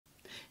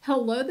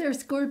Hello there,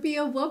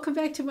 Scorpio. Welcome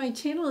back to my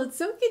channel. It's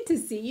so good to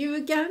see you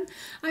again.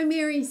 I'm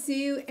Mary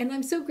Sue, and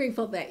I'm so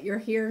grateful that you're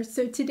here.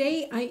 So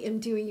today I am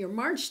doing your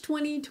March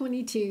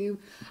 2022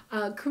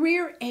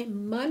 career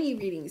and money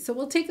reading. So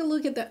we'll take a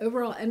look at the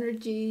overall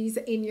energies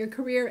in your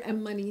career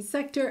and money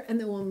sector, and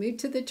then we'll move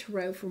to the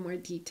tarot for more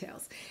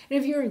details. And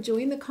if you're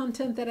enjoying the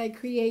content that I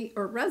create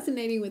or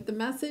resonating with the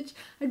message,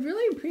 I'd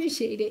really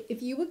appreciate it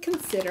if you would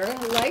consider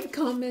like,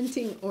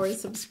 commenting, or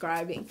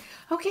subscribing.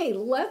 Okay,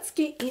 let's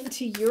get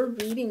into your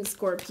reading,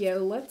 Scorpio.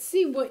 Let's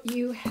see what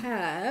you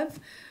have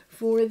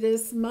for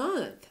this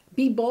month.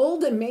 Be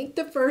bold and make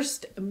the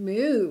first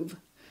move.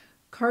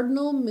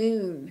 Cardinal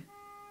Moon.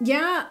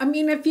 Yeah, I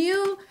mean, I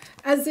feel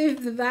as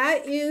if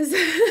that is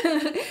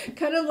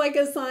kind of like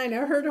a sign. I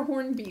heard a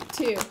horn beep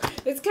too.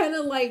 It's kind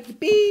of like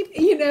beep,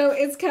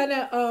 it's kind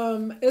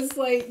of, it's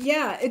like,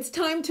 yeah, it's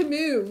time to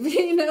move,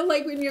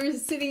 like when you're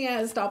sitting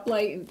at a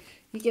stoplight and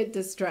you get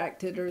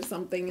distracted or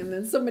something, and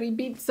then somebody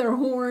beeps their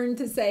horn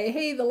to say,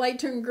 hey, the light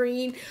turned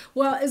green.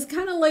 Well, it's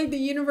kind of like the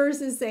universe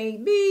is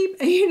saying, beep,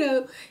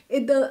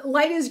 the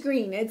light is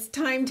green. It's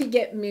time to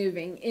get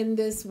moving in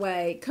this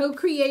way.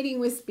 Co-creating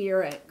with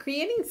spirit,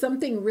 creating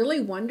something really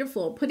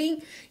wonderful,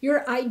 putting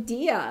your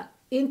idea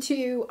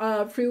into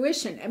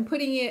fruition and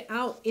putting it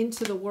out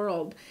into the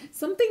world.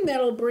 Something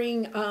that'll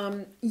bring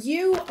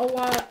you a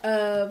lot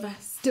of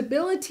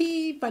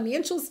stability,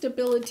 financial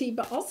stability,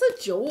 but also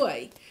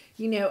joy.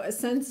 A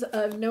sense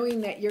of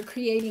knowing that you're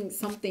creating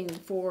something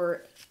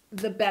for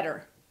the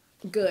better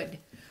good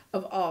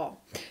of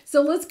all.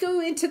 So let's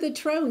go into the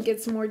tarot and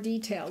get some more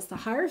details. The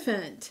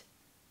Hierophant.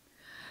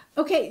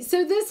 Okay,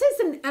 so this is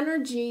an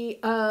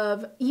energy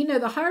of,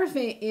 the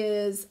Hierophant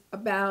is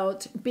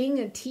about being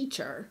a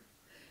teacher,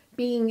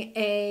 being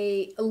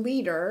a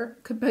leader,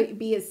 could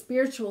be a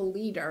spiritual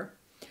leader.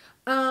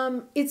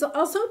 It's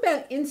also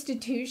about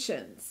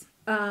institutions,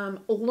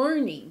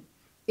 learning.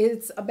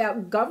 It's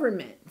about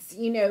governments,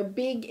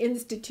 big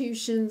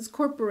institutions,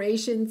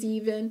 corporations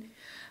even.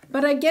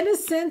 But I get a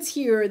sense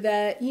here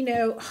that,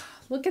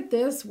 look at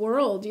this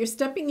world. You're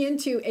stepping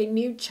into a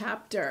new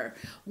chapter,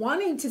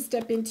 wanting to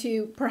step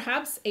into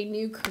perhaps a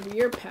new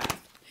career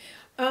path.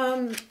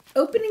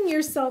 Opening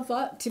yourself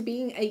up to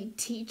being a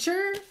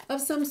teacher of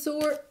some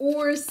sort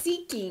or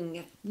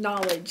seeking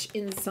knowledge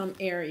in some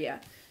area.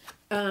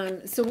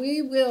 So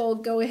we will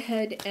go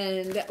ahead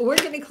and we're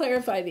going to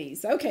clarify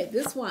these. Okay,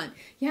 this one.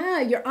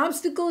 Yeah, your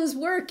obstacle is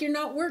work. You're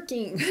not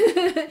working.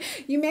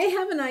 You may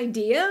have an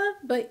idea,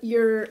 but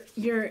you're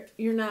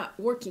not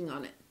working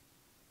on it.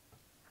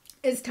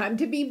 It's time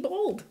to be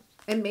bold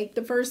and make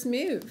the first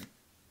move.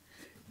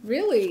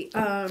 Really,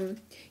 I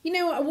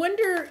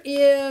wonder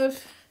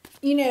if,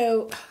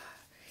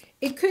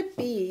 it could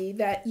be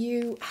that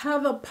you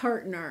have a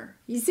partner.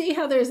 You see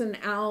how there's an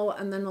owl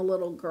and then a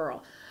little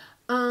girl.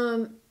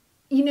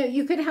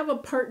 You could have a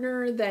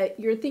partner that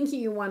you're thinking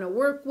you want to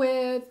work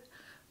with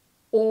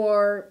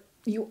or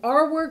you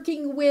are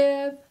working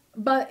with,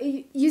 but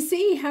you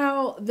see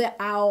how the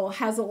owl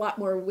has a lot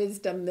more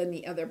wisdom than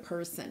the other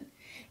person,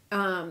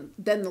 than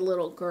the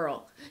little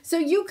girl. So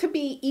you could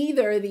be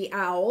either the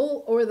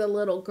owl or the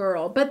little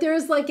girl, but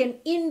there's like an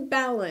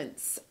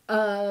imbalance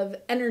of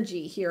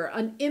energy here,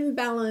 an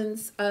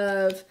imbalance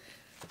of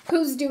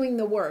who's doing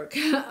the work,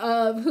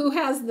 of who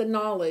has the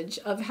knowledge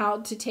of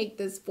how to take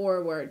this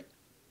forward.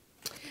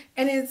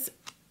 And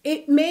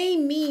it may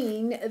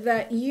mean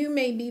that you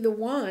may be the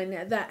one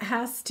that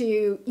has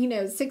to,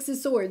 Six of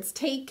Swords,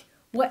 take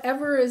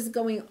whatever is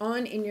going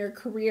on in your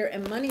career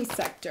and money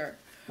sector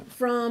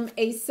from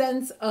a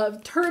sense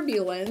of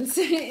turbulence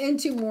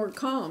into more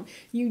calm.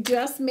 You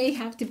just may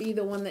have to be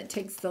the one that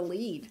takes the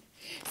lead.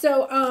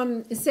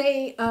 So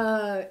say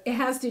it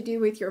has to do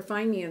with your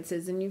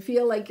finances and you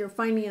feel like your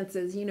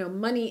finances,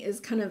 money is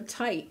kind of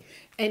tight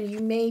and you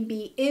may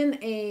be in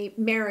a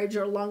marriage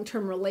or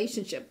long-term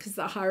relationship because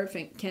the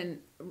Hierophant can,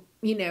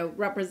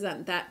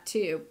 represent that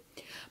too.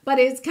 But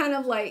it's kind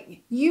of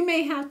like you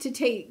may have to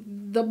take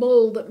the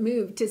bold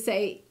move to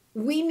say,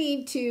 we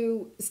need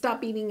to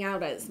stop eating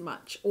out as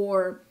much,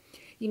 or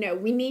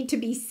we need to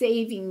be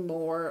saving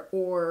more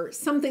or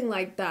something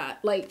like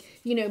that, like,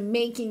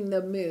 making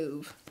the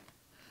move.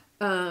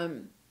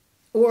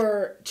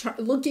 Or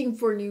looking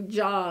for new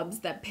jobs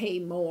that pay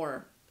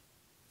more,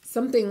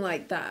 something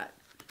like that.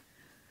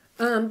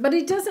 But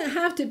it doesn't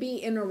have to be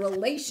in a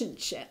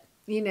relationship,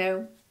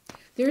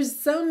 There's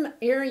some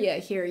area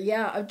here,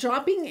 of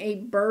dropping a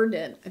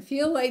burden. I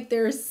feel like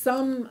there's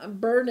some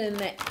burden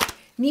that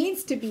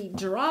needs to be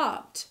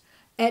dropped.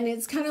 And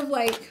it's kind of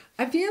like,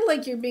 I feel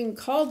like you're being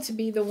called to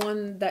be the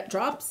one that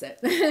drops it.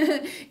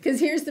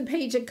 Because here's the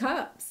Page of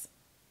Cups.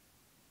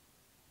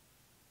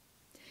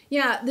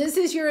 Yeah, this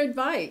is your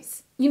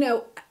advice.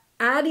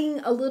 Adding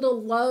a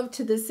little love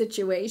to the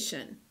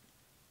situation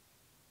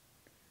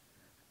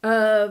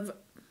of,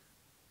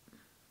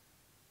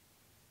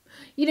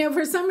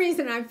 for some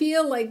reason, I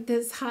feel like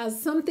this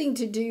has something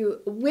to do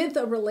with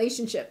a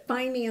relationship,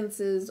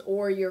 finances,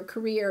 or your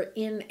career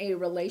in a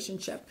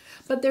relationship.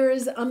 But there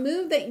is a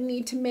move that you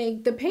need to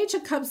make. The Page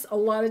of Cups, a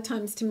lot of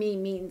times to me,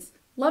 means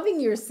loving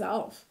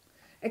yourself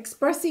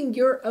expressing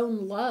your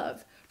own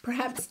love,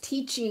 perhaps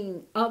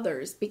teaching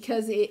others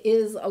because it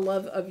is a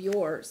love of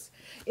yours.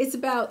 It's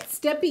about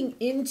stepping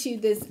into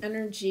this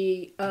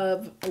energy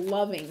of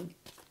loving.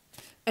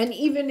 And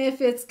even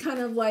if it's kind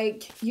of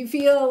like you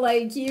feel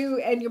like you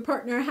and your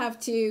partner have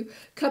to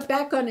cut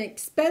back on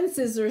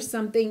expenses or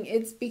something,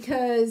 it's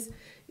because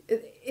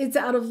it's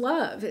out of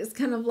love. It's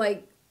kind of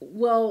like,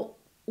 well,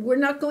 we're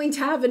not going to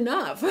have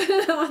enough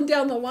on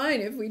down the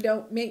line if we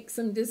don't make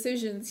some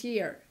decisions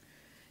here.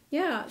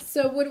 Yeah,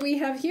 so what do we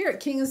have here?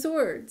 King of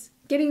Swords.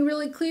 Getting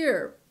really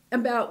clear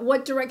about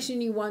what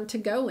direction you want to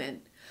go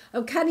in.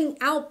 Of cutting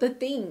out the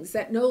things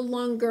that no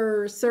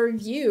longer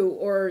serve you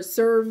or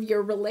serve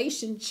your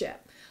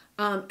relationship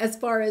as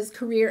far as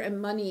career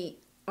and money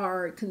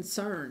are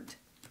concerned.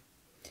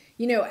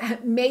 You know,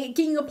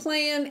 making a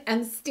plan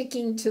and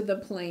sticking to the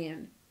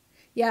plan.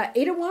 Yeah,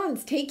 Eight of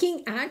Wands,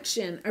 taking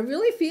action. I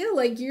really feel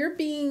like you're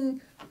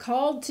being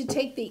called to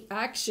take the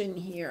action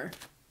here.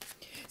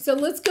 So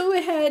let's go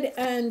ahead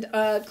and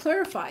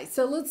clarify.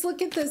 So let's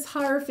look at this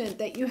Hierophant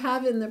that you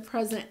have in the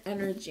present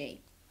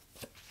energy.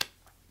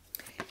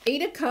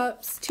 Eight of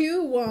Cups,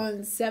 Two of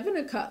Wands, Seven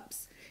of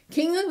Cups,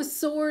 King of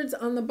Swords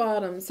on the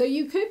bottom. So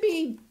you could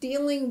be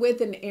dealing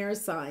with an air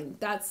sign.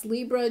 That's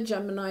Libra,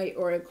 Gemini,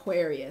 or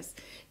Aquarius.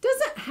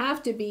 Doesn't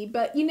have to be,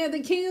 but you know,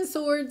 the King of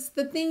Swords,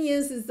 the thing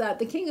is that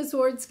the King of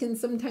Swords can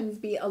sometimes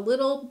be a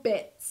little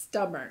bit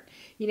stubborn,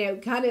 you know,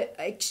 kind of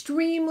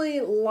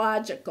extremely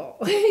logical.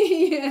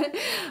 You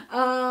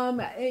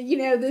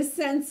know, this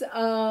sense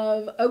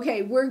of,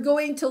 okay, we're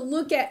going to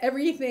look at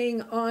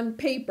everything on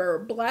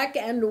paper, black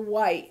and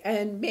white,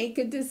 and make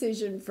a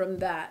decision from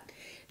that.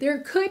 There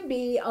could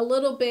be a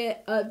little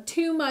bit of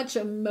too much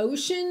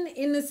emotion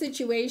in the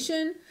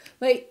situation.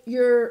 Like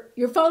you're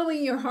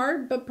following your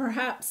heart, but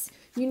perhaps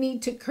you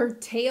need to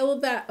curtail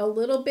that a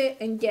little bit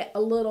and get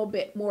a little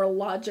bit more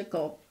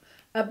logical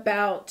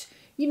about,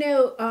 you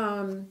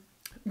know,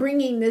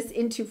 bringing this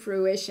into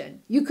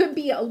fruition. You could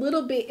be a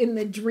little bit in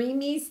the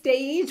dreamy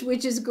stage,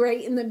 which is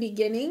great in the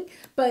beginning,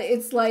 but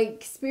it's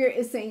like Spirit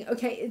is saying,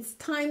 okay, it's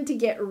time to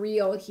get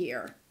real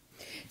here.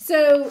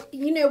 So,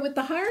 you know, with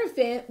the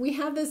Hierophant, we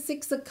have the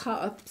Six of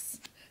Cups,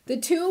 the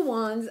Two of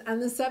Wands,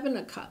 and the Seven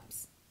of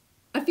Cups.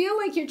 I feel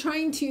like you're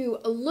trying to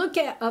look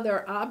at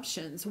other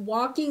options,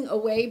 walking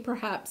away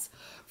perhaps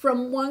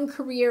from one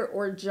career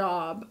or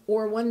job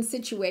or one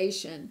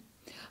situation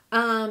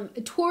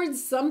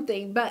towards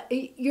something, but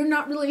you're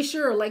not really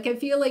sure. Like, I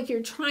feel like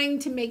you're trying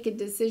to make a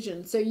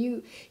decision. So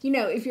you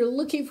know, if you're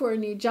looking for a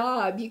new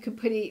job, you could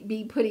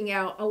be putting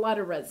out a lot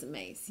of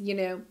resumes, you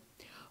know.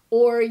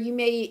 Or you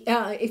may,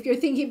 if you're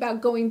thinking about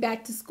going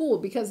back to school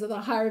because of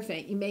the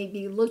Hierophant, you may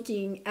be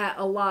looking at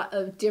a lot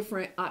of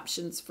different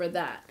options for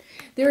that.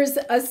 There's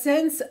a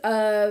sense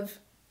of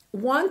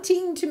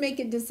wanting to make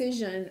a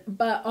decision,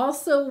 but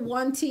also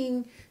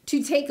wanting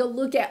to take a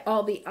look at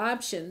all the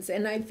options.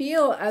 And I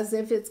feel as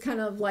if it's kind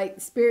of like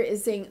Spirit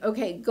is saying,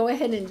 okay, go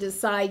ahead and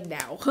decide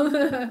now.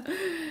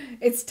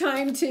 It's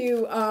time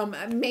to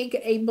make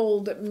a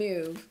bold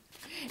move.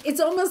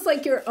 It's almost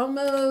like you're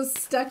almost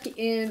stuck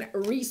in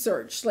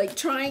research, like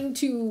trying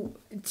to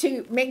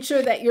make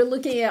sure that you're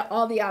looking at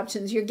all the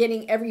options. You're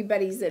getting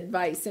everybody's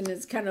advice, and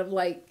it's kind of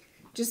like,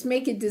 just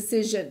make a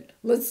decision.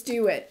 Let's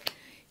do it.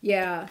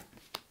 Yeah.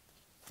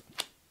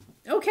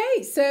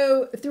 Okay,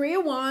 so Three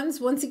of Wands,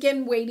 once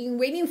again,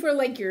 waiting for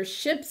like your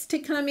ships to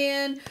come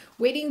in,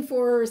 waiting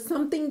for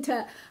something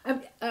to,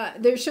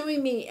 they're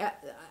showing me,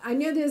 I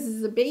know this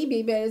is a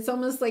baby, but it's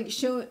almost like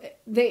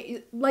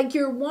like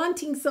you're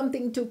wanting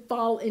something to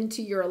fall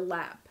into your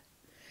lap.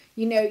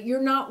 You know,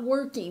 you're not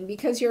working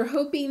because you're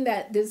hoping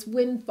that this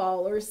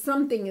windfall or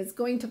something is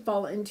going to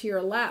fall into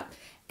your lap,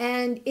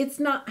 and it's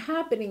not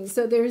happening.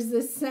 So there's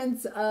this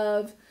sense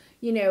of,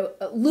 you know,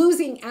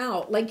 losing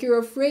out, like you're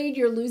afraid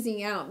you're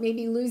losing out,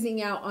 maybe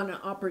losing out on an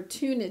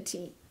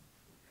opportunity.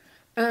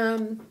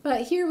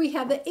 But here we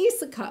have the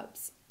Ace of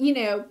Cups, you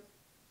know,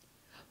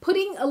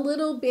 putting a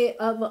little bit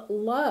of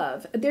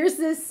love. There's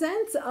this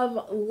sense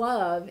of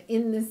love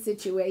in this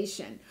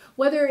situation,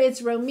 whether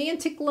it's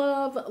romantic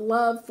love,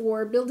 love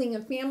for building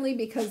a family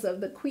because of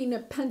the Queen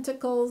of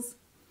Pentacles.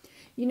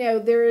 You know,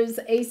 there's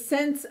a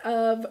sense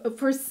of,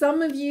 for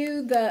some of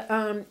you,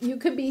 that you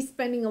could be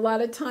spending a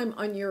lot of time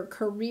on your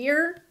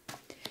career,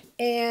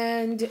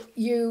 and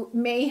you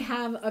may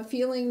have a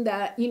feeling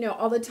that, you know,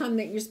 all the time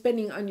that you're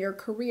spending on your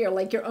career,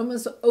 like you're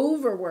almost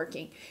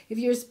overworking. If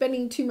you're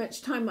spending too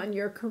much time on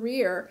your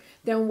career,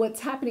 then what's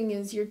happening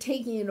is you're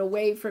taking it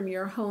away from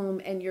your home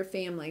and your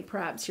family,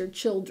 perhaps your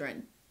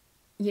children.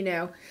 You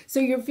know, so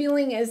you're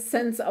feeling a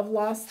sense of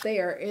loss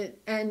there,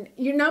 and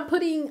you're not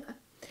putting...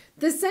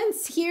 The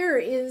sense here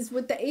is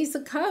with the Ace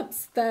of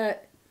Cups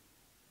that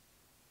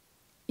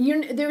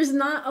there's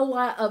not a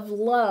lot of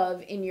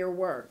love in your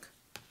work.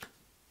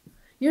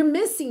 You're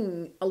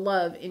missing a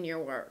love in your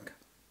work.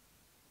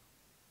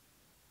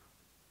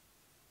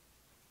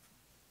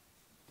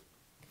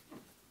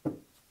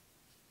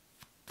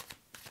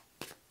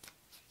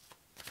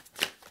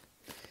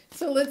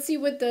 So let's see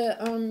what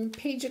the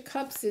Page of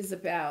Cups is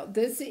about.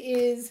 This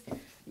is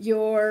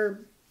your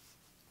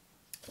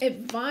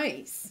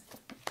advice.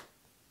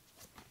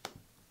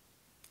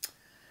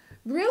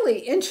 Really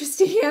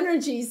interesting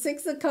energy.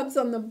 6 of Cups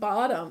on the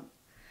bottom.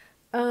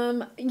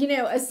 You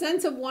know, a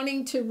sense of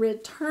wanting to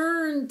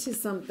return to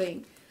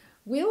something.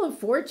 Wheel of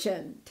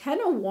Fortune,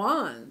 10 of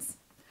Wands.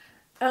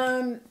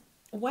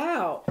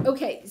 Wow.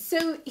 Okay,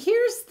 so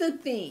here's the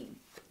thing.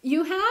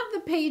 You have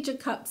the Page of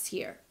Cups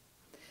here.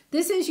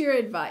 This is your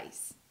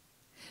advice.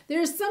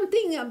 There's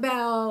something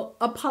about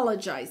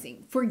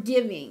apologizing,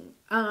 forgiving,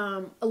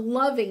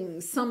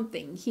 loving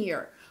something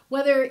here.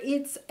 Whether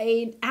it's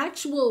an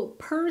actual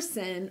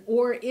person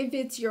or if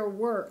it's your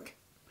work,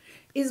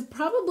 is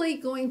probably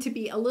going to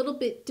be a little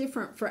bit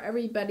different for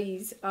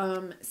everybody's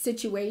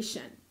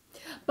situation.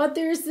 But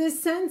there's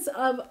this sense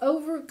of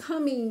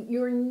overcoming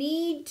your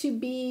need to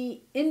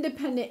be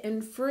independent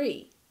and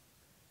free.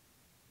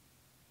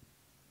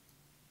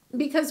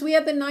 Because we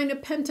have the 9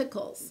 of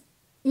Pentacles,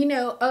 you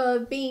know,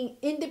 of being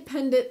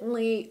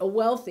independently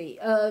wealthy,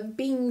 of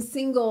being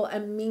single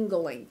and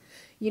mingling.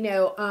 You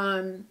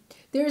know,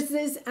 there's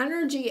this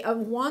energy of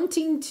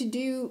wanting to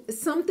do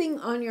something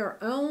on your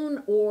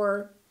own,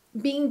 or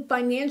being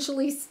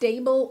financially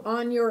stable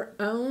on your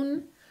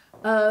own,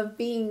 of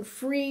being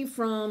free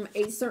from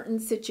a certain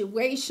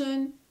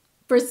situation.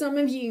 For some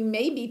of you, you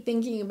may be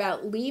thinking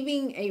about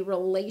leaving a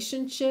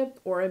relationship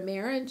or a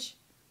marriage,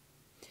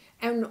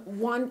 and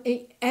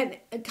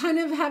kind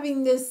of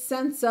having this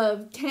sense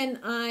of, can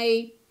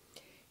I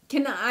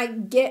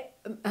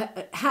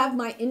have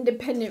my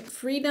independent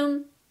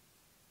freedom?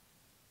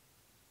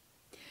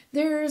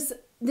 There's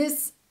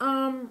this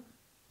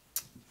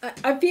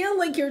I feel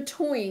like you're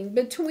toying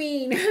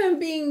between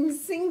being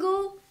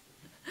single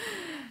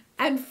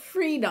and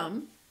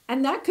freedom.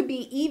 And that could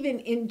be even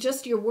in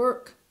just your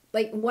work,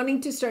 like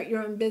wanting to start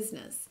your own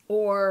business,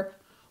 or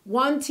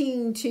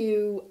wanting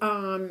to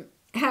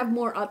have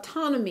more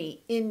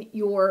autonomy in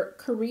your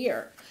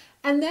career.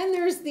 And then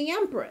there's the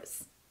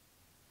Empress,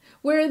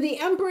 where the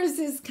Empress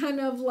is kind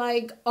of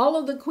like all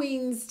of the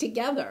queens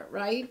together,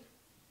 right?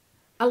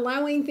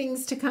 Allowing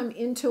things to come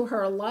into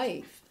her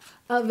life,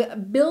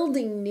 of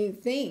building new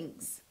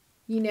things,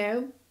 you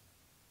know?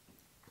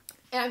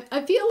 And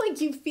I feel like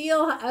you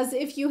feel as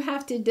if you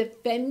have to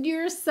defend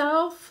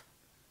yourself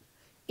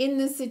in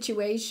this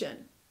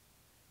situation.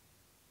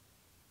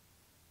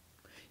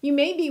 You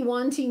may be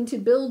wanting to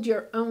build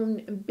your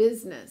own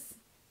business,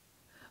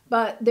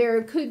 but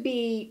there could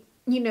be,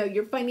 you know,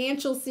 your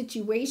financial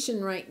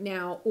situation right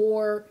now,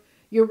 or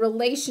your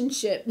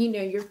relationship, you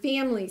know, your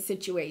family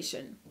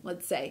situation,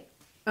 let's say,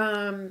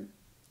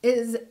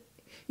 is,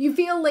 you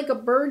feel like a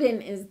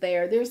burden is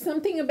there. There's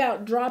something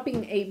about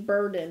dropping a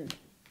burden.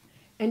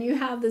 And you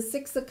have the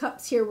 6 of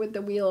Cups here with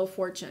the Wheel of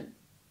Fortune.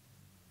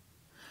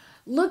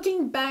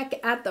 Looking back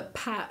at the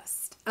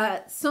past,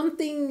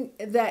 something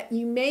that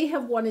you may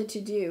have wanted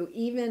to do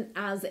even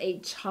as a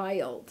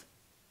child.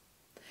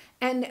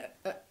 And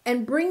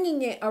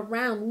bringing it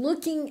around,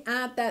 looking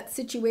at that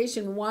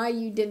situation, why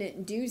you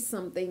didn't do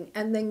something,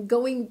 and then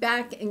going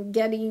back and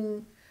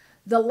getting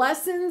the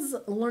lessons,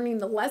 learning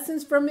the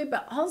lessons from it,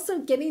 but also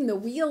getting the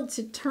wheel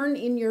to turn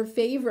in your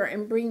favor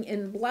and bring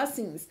in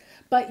blessings.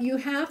 But you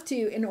have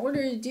to, in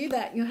order to do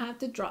that, you have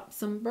to drop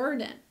some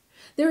burden.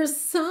 There's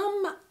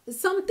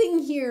something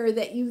here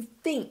that you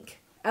think,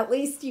 at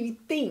least you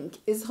think,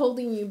 is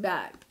holding you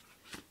back.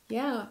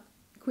 Yeah,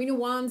 Queen of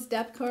Wands,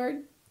 Death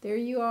card, there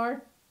you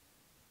are.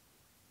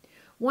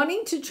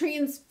 Wanting to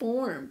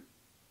transform.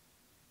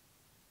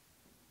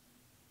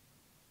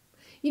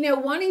 You know,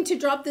 wanting to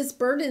drop this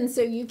burden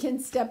so you can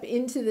step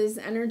into this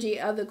energy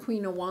of the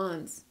Queen of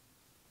Wands.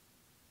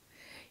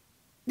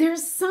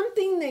 There's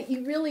something that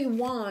you really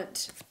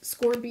want,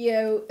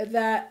 Scorpio,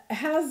 that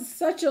has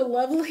such a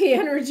lovely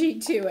energy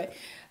to it.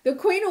 The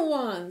Queen of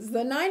Wands,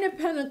 the 9 of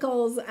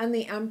Pentacles, and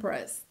the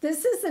Empress.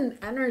 This is an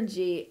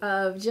energy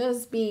of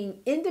just being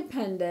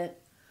independent,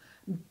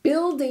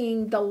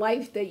 building the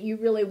life that you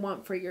really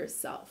want for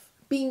yourself,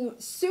 being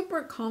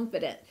super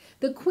confident.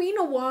 The Queen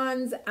of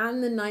Wands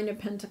and the 9 of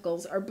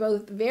Pentacles are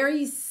both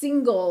very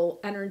single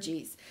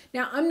energies.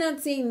 Now, I'm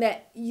not saying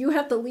that you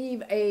have to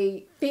leave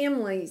a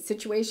family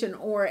situation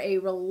or a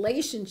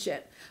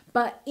relationship,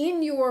 but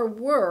in your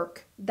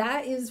work,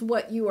 that is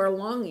what you are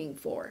longing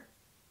for.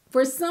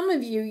 For some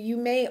of you, you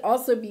may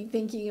also be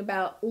thinking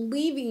about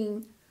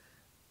leaving.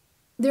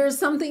 There's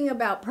something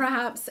about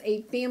perhaps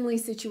a family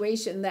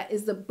situation that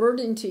is a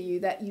burden to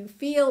you, that you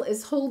feel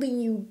is holding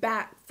you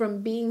back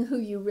from being who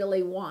you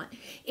really want.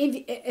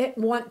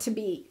 Want to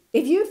be.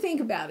 If you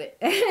think about it,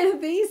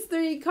 these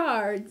 3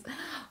 cards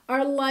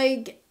are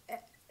like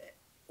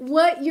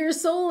what your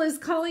soul is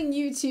calling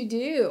you to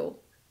do,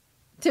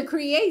 to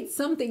create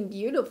something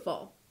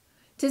beautiful,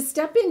 to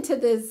step into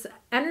this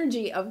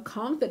energy of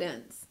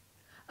confidence,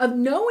 of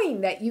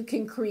knowing that you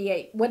can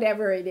create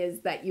whatever it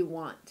is that you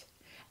want.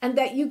 And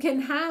that you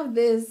can have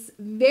this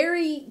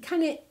very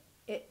kind of,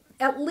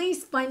 at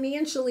least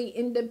financially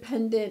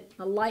independent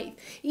life.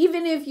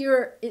 Even if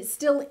you're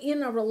still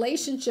in a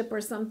relationship or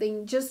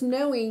something, just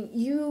knowing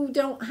you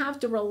don't have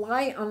to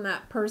rely on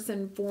that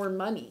person for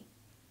money.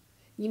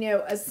 You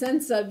know, a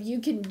sense of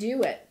you can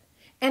do it.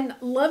 and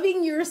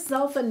loving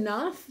yourself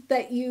enough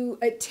that you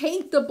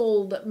take the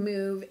bold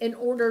move in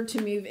order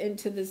to move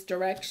into this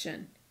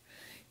direction.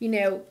 You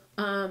know,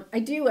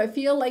 I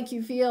feel like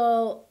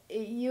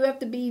you have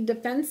to be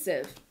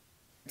defensive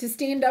to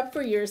stand up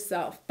for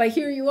yourself. But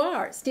here you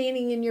are,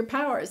 standing in your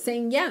power,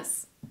 saying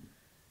yes.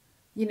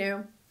 You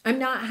know, I'm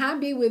not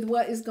happy with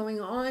what is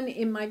going on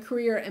in my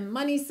career and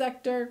money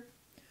sector.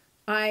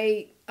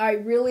 I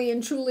really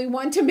and truly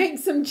want to make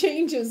some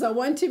changes. I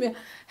want to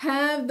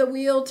have the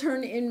wheel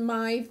turn in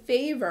my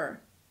favor.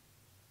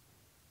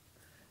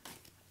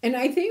 And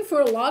I think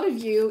for a lot of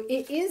you,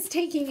 it is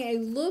taking a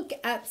look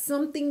at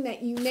something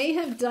that you may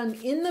have done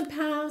in the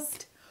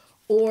past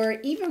or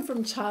even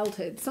from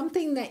childhood,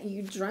 something that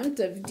you dreamt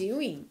of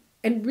doing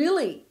and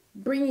really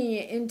bringing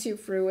it into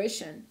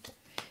fruition.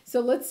 So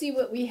let's see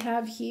what we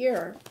have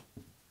here.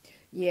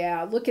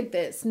 Yeah, look at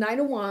this. Knight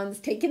of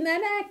Wands taking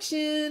that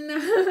action.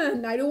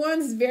 Knight of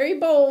Wands is very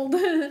bold.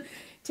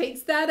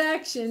 Takes that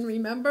action.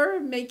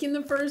 Remember, making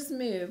the first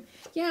move.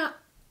 Yeah,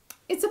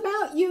 it's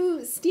about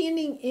you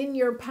standing in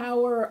your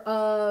power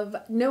of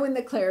knowing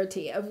the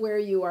clarity of where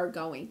you are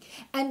going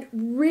and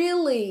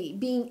really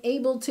being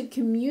able to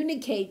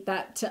communicate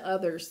that to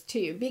others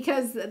too,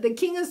 because the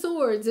King of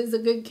Swords is a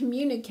good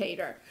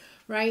communicator,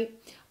 right?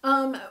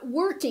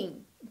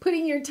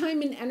 Putting your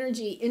time and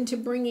energy into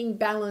bringing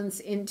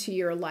balance into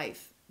your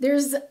life.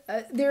 There's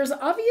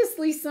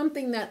obviously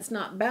something that's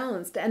not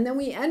balanced. And then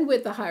we end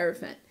with the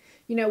Hierophant.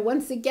 You know,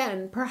 once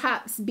again,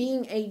 perhaps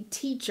being a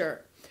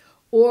teacher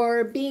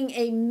or being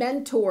a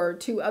mentor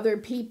to other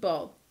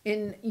people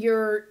in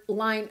your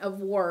line of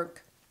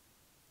work.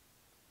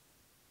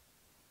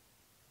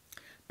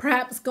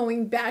 Perhaps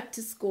going back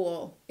to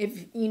school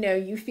if, you know,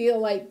 you feel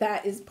like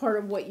that is part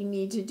of what you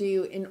need to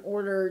do in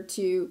order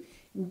to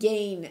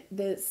gain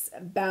this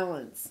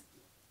balance.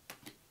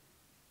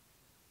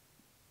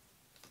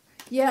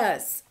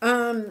 Yes.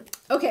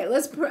 Okay,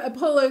 let's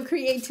pull a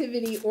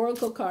creativity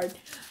oracle card.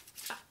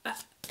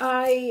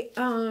 I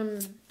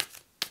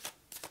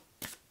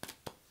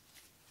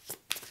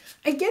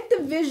get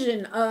the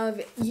vision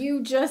of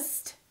you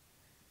just,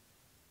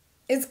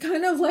 it's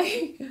kind of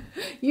like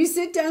you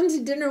sit down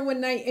to dinner one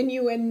night and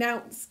you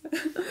announce,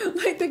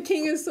 like the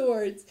King of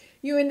Swords,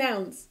 you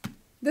announce,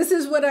 this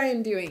is what I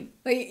am doing.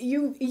 Like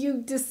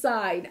you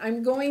decide,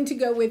 I'm going to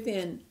go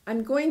within.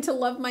 I'm going to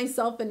love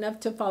myself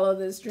enough to follow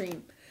this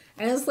dream.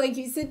 And it's like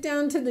you sit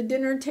down to the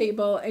dinner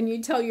table and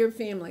you tell your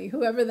family,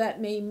 whoever that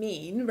may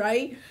mean,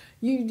 right?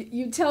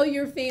 You tell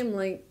your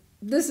family,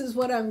 this is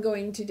what I'm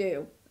going to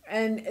do.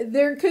 And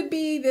there could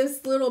be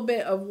this little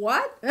bit of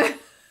what?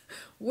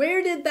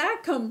 Where did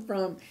that come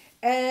from?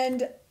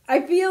 And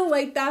I feel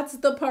like that's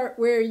the part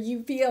where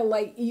you feel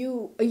like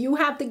you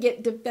have to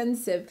get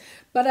defensive.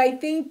 But I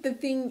think the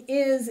thing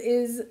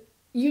is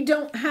you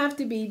don't have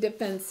to be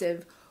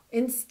defensive.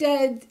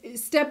 Instead,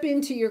 step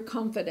into your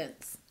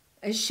confidence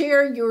and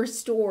share your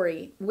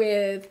story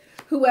with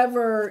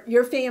whoever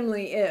your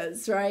family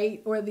is,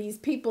 right? Or these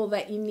people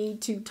that you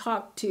need to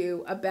talk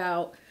to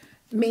about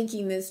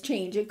making this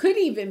change. It could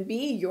even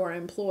be your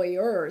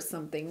employer or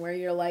something where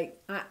you're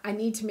like, I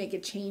need to make a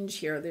change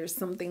here. There's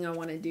something I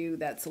want to do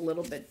that's a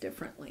little bit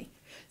differently.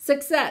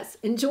 Success,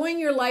 enjoying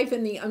your life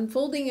and the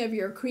unfolding of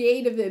your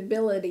creative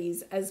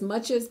abilities as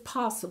much as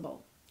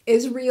possible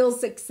is real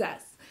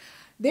success.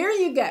 There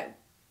you go.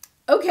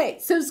 Okay,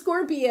 so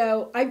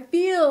Scorpio, I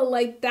feel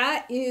like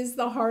that is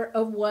the heart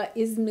of what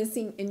is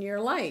missing in your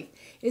life,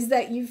 is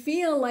that you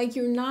feel like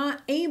you're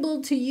not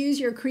able to use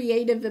your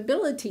creative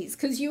abilities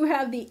because you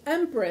have the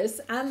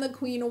Empress and the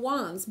Queen of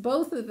Wands.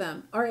 Both of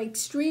them are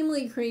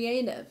extremely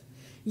creative.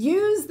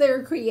 Use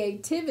their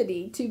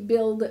creativity to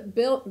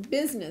build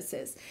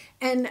businesses.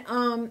 And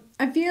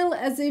I feel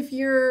as if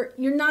you're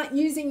not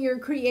using your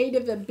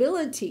creative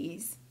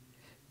abilities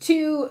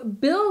to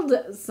build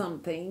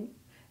something.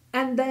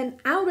 And then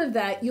out of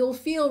that, you'll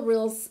feel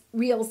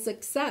real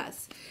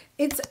success.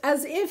 It's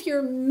as if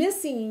you're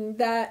missing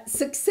that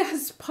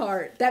success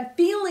part, that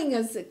feeling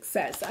of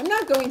success. I'm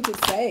not going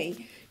to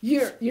say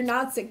you're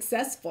not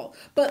successful,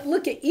 but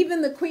look at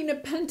even the Queen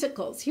of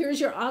Pentacles.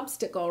 Here's your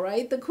obstacle,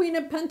 right? The Queen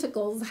of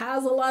Pentacles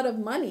has a lot of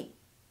money,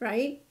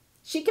 right?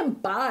 She can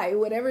buy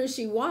whatever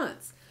she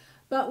wants.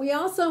 But we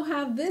also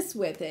have this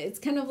with it. It's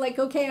kind of like,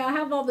 okay, I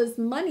have all this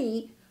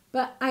money,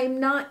 but I'm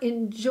not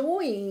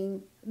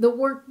enjoying the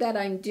work that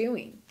I'm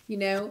doing. You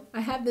know,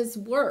 I have this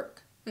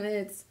work and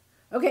it's,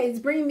 okay, it's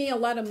bringing me a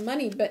lot of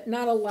money, but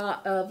not a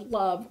lot of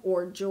love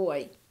or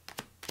joy.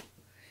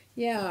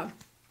 Yeah.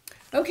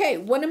 Okay,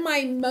 what am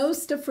I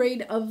most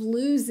afraid of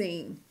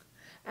losing?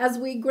 As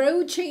we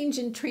grow, change,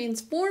 and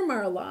transform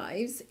our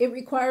lives, it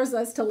requires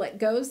us to let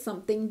go of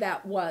something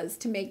that was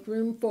to make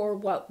room for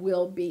what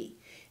will be.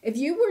 If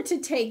you were to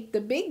take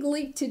the big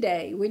leap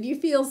today, would you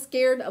feel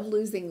scared of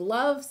losing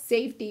love,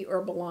 safety,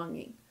 or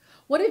belonging?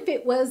 What if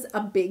it was a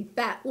big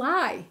fat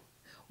lie?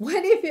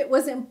 What if it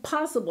was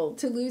impossible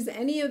to lose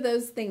any of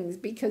those things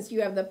because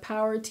you have the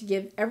power to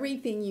give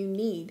everything you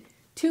need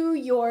to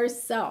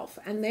yourself?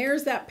 And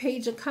there's that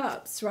Page of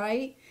Cups,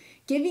 right?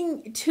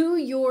 giving to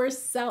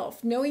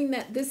yourself, knowing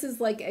that this is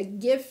like a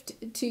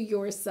gift to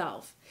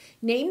yourself.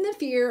 Name the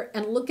fear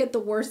and look at the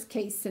worst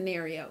case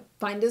scenario.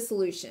 Find a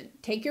solution.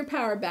 Take your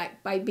power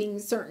back by being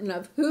certain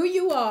of who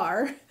you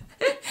are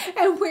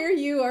and where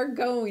you are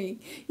going.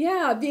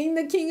 Yeah, being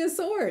the King of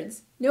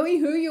Swords, knowing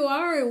who you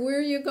are and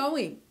where you're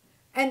going.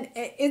 And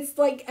it's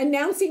like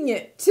announcing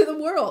it to the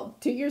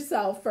world, to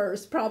yourself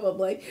first,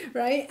 probably,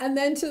 right? And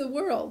then to the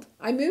world.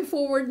 I move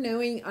forward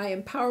knowing I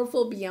am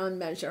powerful beyond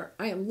measure.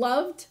 I am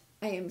loved,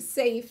 I am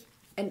safe,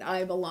 and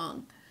I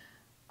belong.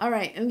 All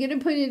right, I'm going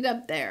to put it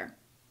up there.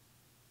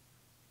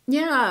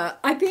 Yeah,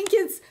 I think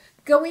it's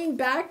going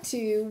back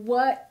to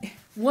what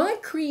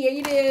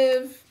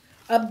creative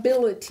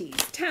abilities,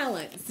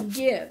 talents,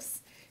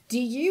 gifts do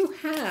you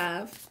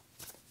have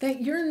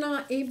that you're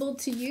not able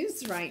to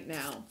use right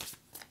now?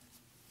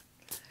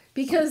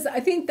 Because I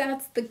think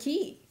that's the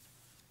key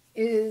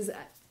is,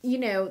 you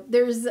know,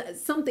 there's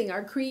something,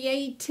 our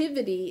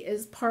creativity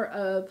is part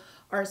of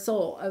our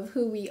soul, of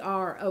who we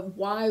are, of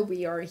why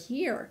we are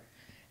here.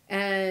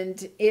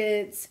 And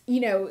it's,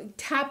 you know,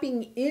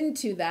 tapping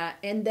into that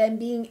and then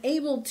being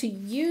able to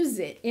use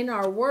it in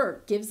our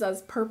work gives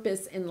us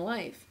purpose in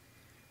life.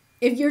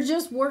 If you're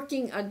just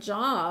working a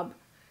job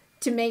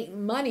to make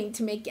money,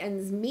 to make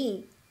ends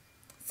meet,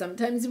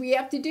 sometimes we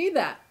have to do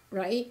that,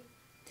 right?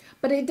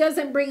 But it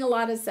doesn't bring a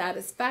lot of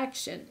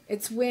satisfaction.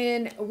 It's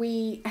when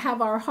we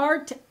have our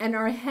heart and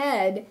our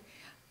head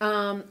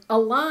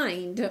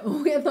aligned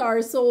with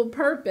our soul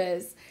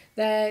purpose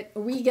that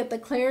we get the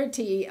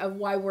clarity of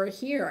why we're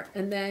here,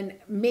 and then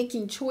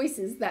making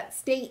choices that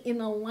stay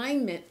in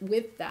alignment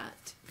with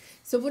that.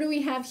 So what do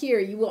we have here?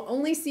 You will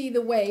only see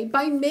the way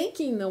by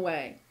making the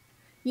way.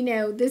 You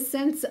know, this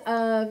sense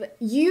of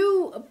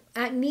you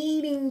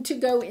needing to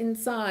go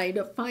inside,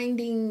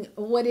 finding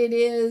what it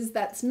is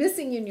that's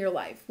missing in your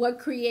life, what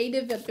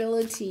creative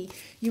ability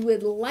you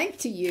would like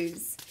to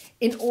use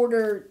in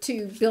order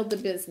to build a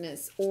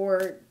business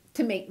or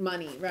to make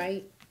money,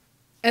 right?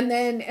 And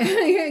then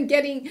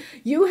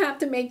you have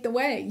to make the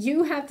way.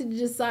 You have to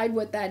decide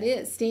what that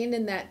is, stand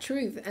in that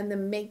truth, and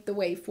then make the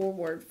way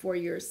forward for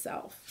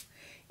yourself.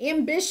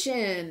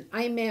 Ambition.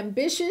 I am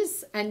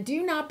ambitious and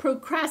do not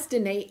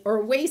procrastinate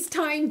or waste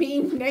time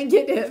being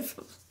negative.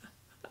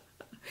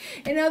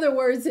 In other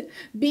words,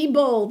 be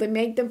bold and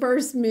make the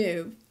first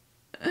move.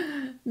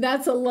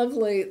 That's a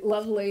lovely,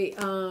 lovely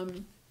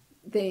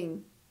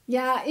thing.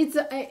 Yeah,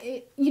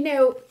 you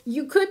know,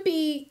 you could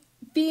be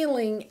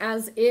feeling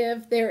as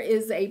if there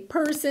is a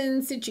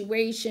person,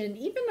 situation,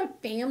 even a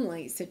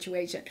family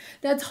situation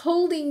that's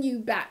holding you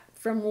back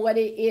from what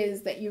it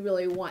is that you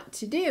really want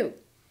to do.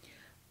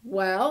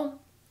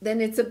 Well,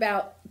 then it's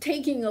about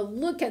taking a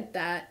look at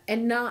that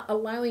and not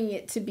allowing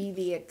it to be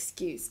the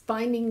excuse,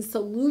 finding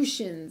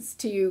solutions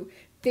to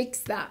fix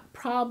that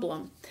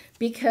problem,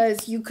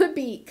 because you could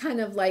be kind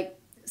of like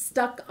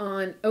stuck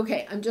on,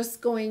 okay, I'm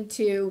just going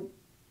to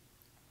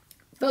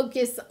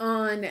focus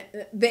on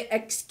the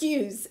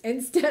excuse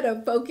instead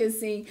of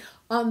focusing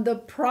on the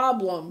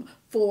problem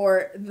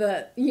for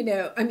the, you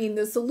know, I mean,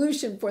 the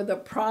solution for the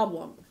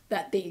problem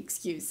that the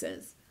excuse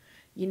is.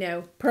 You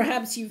know,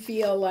 perhaps you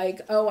feel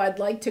like, oh, I'd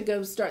like to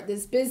go start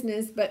this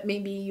business, but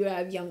maybe you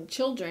have young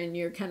children.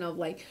 You're kind of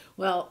like,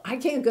 well, I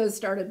can't go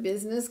start a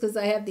business because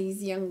I have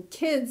these young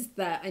kids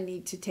that I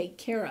need to take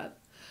care of.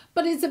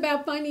 But it's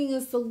about finding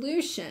a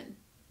solution,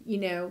 you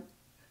know,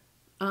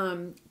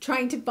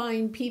 trying to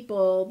find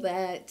people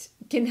that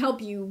can help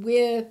you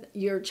with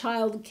your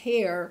child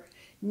care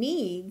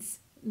needs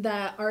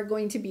that are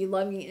going to be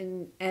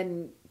loving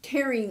and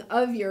caring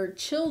of your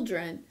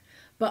children,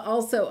 but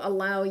also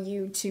allow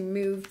you to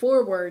move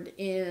forward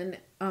in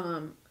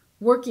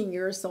working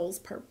your soul's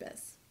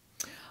purpose.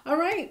 All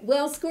right,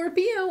 well,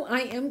 Scorpio,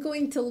 I am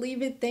going to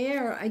leave it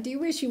there. I do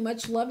wish you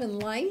much love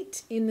and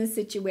light in this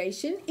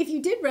situation. If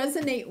you did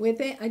resonate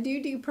with it, I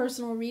do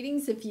personal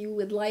readings if you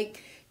would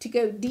like to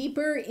go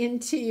deeper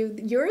into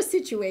your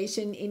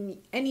situation in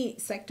any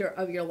sector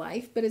of your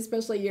life, but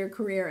especially your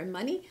career and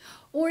money.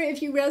 Or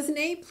if you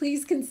resonate,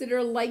 please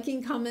consider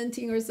liking,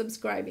 commenting, or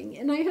subscribing.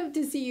 And I hope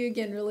to see you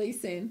again really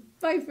soon.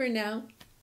 Bye for now.